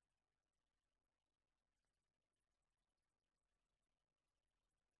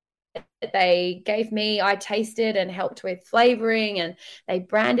 They gave me, I tasted and helped with flavoring, and they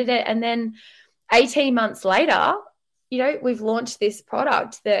branded it. And then 18 months later, we've launched this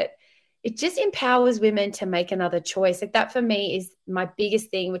product that it just empowers women to make another choice. Like that for me is my biggest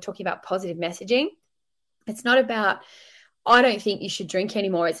thing. We're talking about positive messaging. It's not about, I don't think you should drink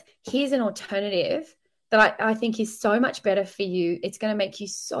anymore. It's, here's an alternative that I think is so much better for you. It's going to make you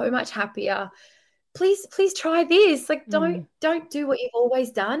so much happier. Please try this. Like don't do what you've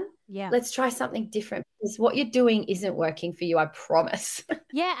always done. Yeah. let's try something different because what you're doing isn't working for you, I promise.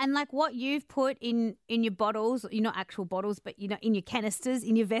 Yeah, and like what you've put in your bottles, not actual bottles, but in your canisters,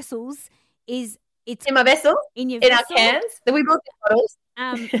 in your vessels, it's In my vessel, in your in our vessel, cans that we bought the bottles.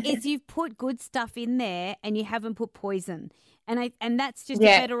 is you've put good stuff in there and you haven't put poison, and that's just a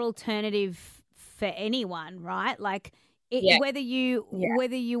Yeah. better alternative for anyone, right? Like Yeah. whether you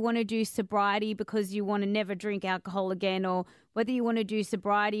want to do sobriety because you want to never drink alcohol again, or whether you want to do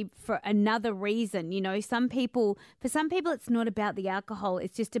sobriety for another reason. For some people it's not about the alcohol.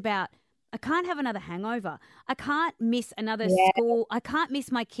 It's just about, I can't have another hangover. I can't miss another school. I can't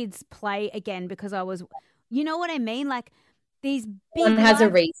miss my kids' play again because I was, you know what I mean? Like these big One has a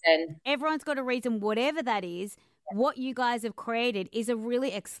life- reason. Everyone's got a reason, whatever that is. What you guys have created is a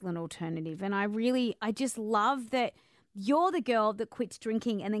really excellent alternative. And I just love that you're the girl that quits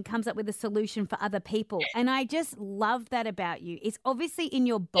drinking and then comes up with a solution for other people. And I just love that about you. It's obviously in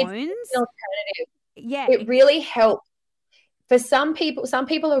your bones. It's an alternative. Yeah. It really helps. For some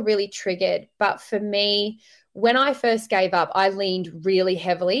people are really triggered, but for me, when I first gave up, I leaned really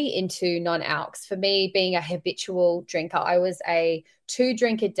heavily into non-alcs. For me, being a habitual drinker, I was a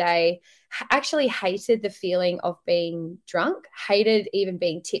 2-drink a day, actually hated the feeling of being drunk, hated even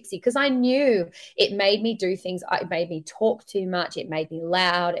being tipsy because I knew it made me do things. It made me talk too much. It made me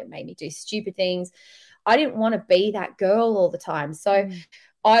loud. It made me do stupid things. I didn't want to be that girl all the time. So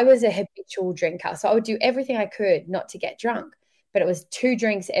I was a habitual drinker. So I would do everything I could not to get drunk. But it was 2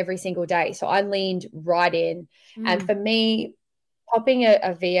 drinks every single day. So I leaned right in. And for me, popping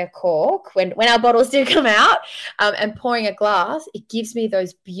a Via cork when our bottles do come out and pouring a glass, it gives me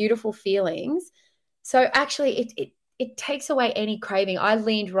those beautiful feelings. So actually it takes away any craving. I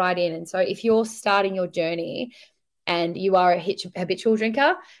leaned right in. And so if you're starting your journey and you are a habitual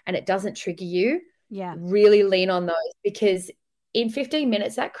drinker and it doesn't trigger you, really lean on those, because in 15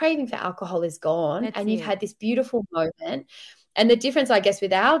 minutes, that craving for alcohol is gone. You've had this beautiful moment. And the difference, I guess,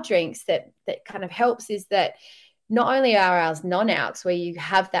 with our drinks that kind of helps is that not only are ours non-alcs where you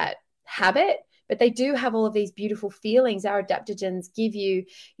have that habit, but they do have all of these beautiful feelings. Our adaptogens give you,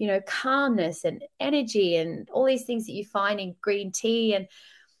 calmness and energy and all these things that you find in green tea. And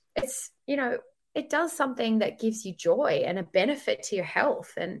it's, it does something that gives you joy and a benefit to your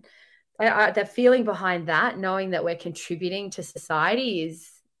health. And the feeling behind that, knowing that we're contributing to society,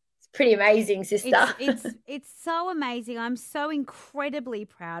 is pretty amazing, sister. It's so amazing. I'm so incredibly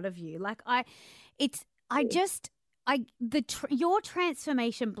proud of you. Like your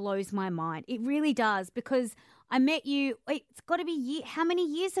transformation blows my mind. It really does, because I met you. It's got to be how many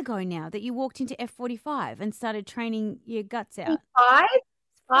years ago now that you walked into F45 and started training your guts out?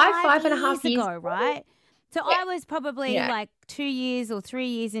 Five and a half years ago, right? So I was probably like 2 years or 3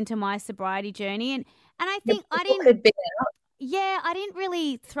 years into my sobriety journey, and I think I didn't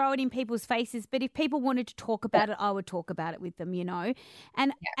really throw it in people's faces, but if people wanted to talk about it, I would talk about it with them,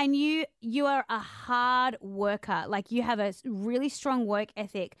 And you are a hard worker. Like, you have a really strong work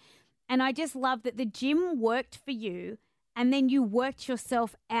ethic. And I just love that the gym worked for you and then you worked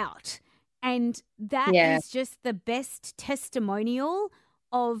yourself out. And that is just the best testimonial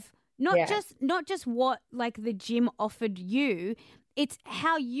of not just what like the gym offered you. It's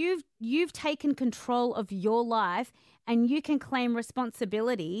how you've taken control of your life, and you can claim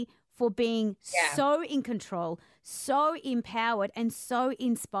responsibility for being so in control, so empowered, and so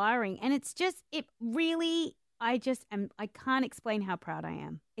inspiring. And it's just, I can't explain how proud I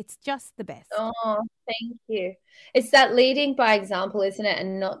am. It's just the best. Oh, thank you. It's that leading by example, isn't it?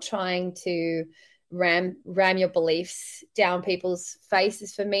 And not trying to ram your beliefs down people's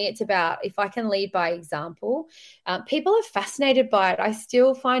faces. For me, it's about, if I can lead by example, people are fascinated by it. I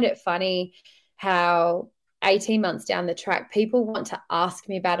still find it funny how 18 months down the track, people want to ask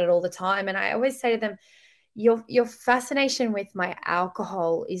me about it all the time. And I always say to them, your fascination with my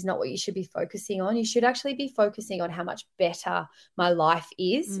alcohol is not what you should be focusing on. You should actually be focusing on how much better my life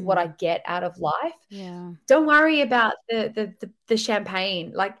is, what I get out of life. Yeah. Don't worry about the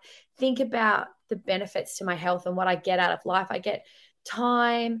champagne. Like, think about the benefits to my health and what I get out of life. I get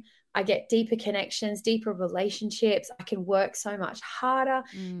time, I get deeper connections, deeper relationships. I can work so much harder,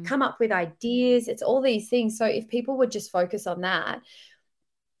 come up with ideas. It's all these things. So if people would just focus on that,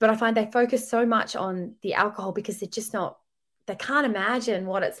 but I find they focus so much on the alcohol because they can't imagine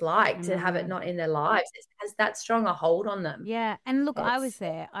what it's like to have it not in their lives. It has that strong a hold on them. Yeah. And look, I was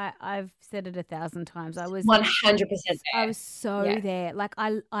there. I've said it 1,000 times. I was 100% there. I was so there. Like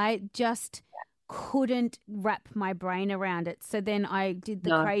I just couldn't wrap my brain around it. So then I did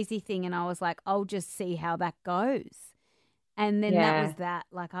the crazy thing and I was like, I'll just see how that goes. And then that was that.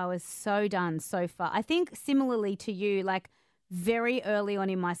 Like, I was so done so far. I think similarly to you, like, very early on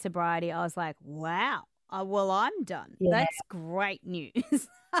in my sobriety, I was like, wow, well, I'm done. Yeah. That's great news.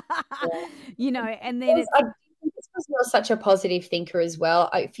 Yeah. You know, and then I think it's because you're such a positive thinker as well.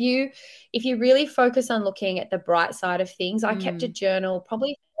 If you really focus on looking at the bright side of things, I kept a journal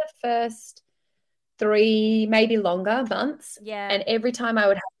probably for the first 3, maybe longer months. Yeah. And every time I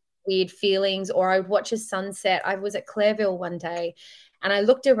would have weird feelings or I would watch a sunset, I was at Clareville one day and I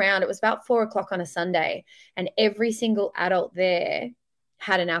looked around. It was about 4:00 on a Sunday and every single adult there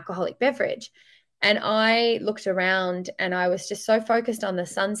had an alcoholic beverage. And I looked around and I was just so focused on the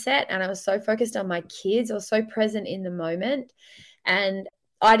sunset and I was so focused on my kids. I was so present in the moment. And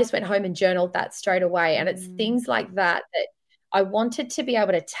I just went home and journaled that straight away. And it's things like that I wanted to be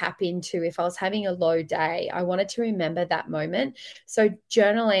able to tap into if I was having a low day. I wanted to remember that moment. So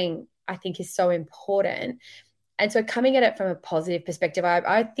journaling, I think, is so important. And so coming at it from a positive perspective,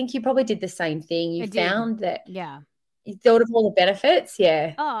 I think you probably did the same thing. You found that you thought of all the benefits.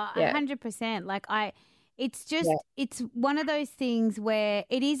 Yeah. Oh, 100%. Like it's just, it's one of those things where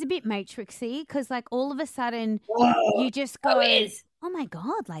it is a bit matrixy because like all of a sudden you just go, oh my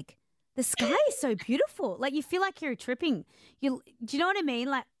God, like the sky is so beautiful. Like you feel like you're tripping. Do you know what I mean?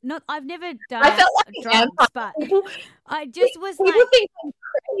 Like I've never done I felt like drugs, but I just was like, think I'm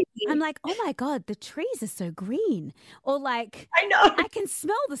crazy. I'm like, oh my God, the trees are so green. Or like, I know. I can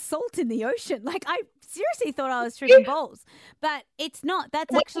smell the salt in the ocean. Like I seriously thought I was tripping balls, but it's not.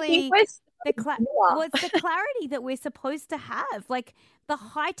 That's actually it's the clarity that we're supposed to have. Like the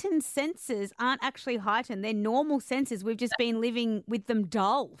heightened senses aren't actually heightened. They're normal senses. We've just been living with them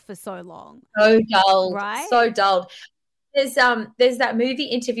dull for so long. So dull. Right? So dull. There's that movie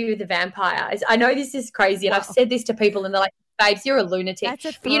Interview with the Vampire. I know this is crazy and I've said this to people and they're like, babes, you're a lunatic. That's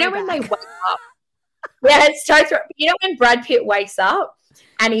a but you know when they wake up? Yeah, it's so you know when Brad Pitt wakes up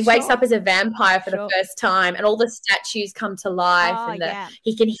and he wakes up as a vampire for the first time and all the statues come to life and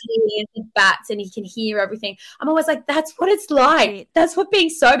he can hear the bats and he can hear everything. I'm always like, that's what it's like. That's what being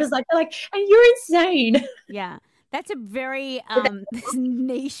sober is like. They're like, and you're insane. Yeah. That's a very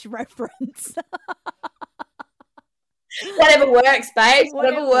niche reference. Whatever works, babes.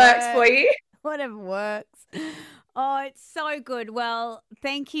 Whatever works for you. Whatever works. Oh, it's so good. Well,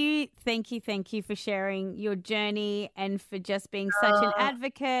 thank you for sharing your journey and for just being such an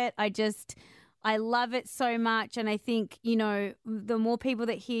advocate. I love it so much. And I think, you know, the more people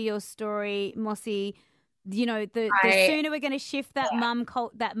that hear your story, Mossy, you know, the sooner we're going to shift that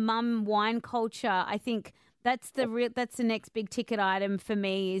mum wine culture. I think that's the next big ticket item for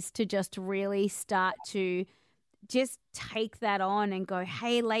me is to just really start to just take that on and go,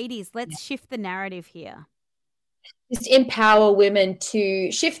 hey, ladies, let's shift the narrative here. Just empower women to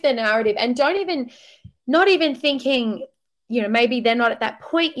shift the narrative and not even thinking, you know, maybe they're not at that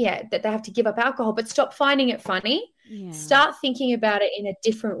point yet that they have to give up alcohol, but stop finding it funny. Yeah. Start thinking about it in a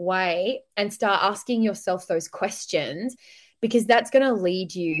different way and start asking yourself those questions because that's going to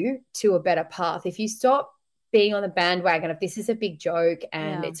lead you to a better path. If you stop being on the bandwagon of this is a big joke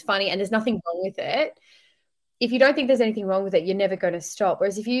and it's funny and there's nothing wrong with it, if you don't think there's anything wrong with it, you're never going to stop.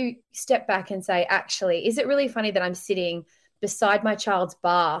 Whereas if you step back and say, actually, is it really funny that I'm sitting beside my child's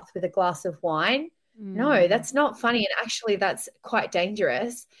bath with a glass of wine? No, that's not funny. And actually that's quite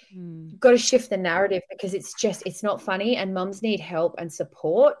dangerous. You've got to shift the narrative because it's not funny and mums need help and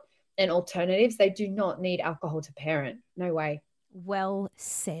support and alternatives. They do not need alcohol to parent. No way. Well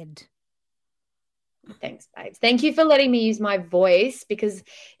said. Thanks, babes. Thank you for letting me use my voice because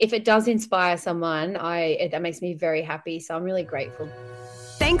if it does inspire someone, that makes me very happy. So I'm really grateful.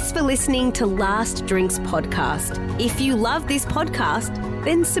 Thanks for listening to Last Drinks Podcast. If you love this podcast,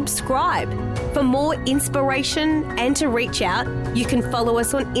 then subscribe. For more inspiration and to reach out, you can follow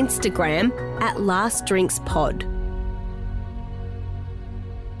us on Instagram at Last Drinks Pod.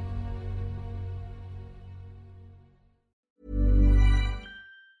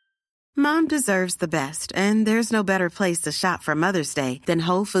 Mom deserves the best, and there's no better place to shop for Mother's Day than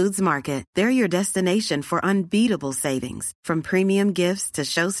Whole Foods Market. They're your destination for unbeatable savings, from premium gifts to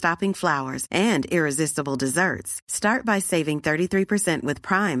show-stopping flowers and irresistible desserts. Start by saving 33% with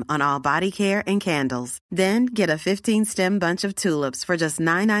Prime on all body care and candles. Then get a 15-stem bunch of tulips for just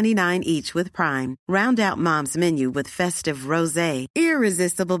 $9.99 each with Prime. Round out Mom's menu with festive rosé,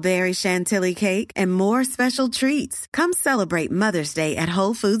 irresistible berry chantilly cake, and more special treats. Come celebrate Mother's Day at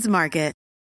Whole Foods Market.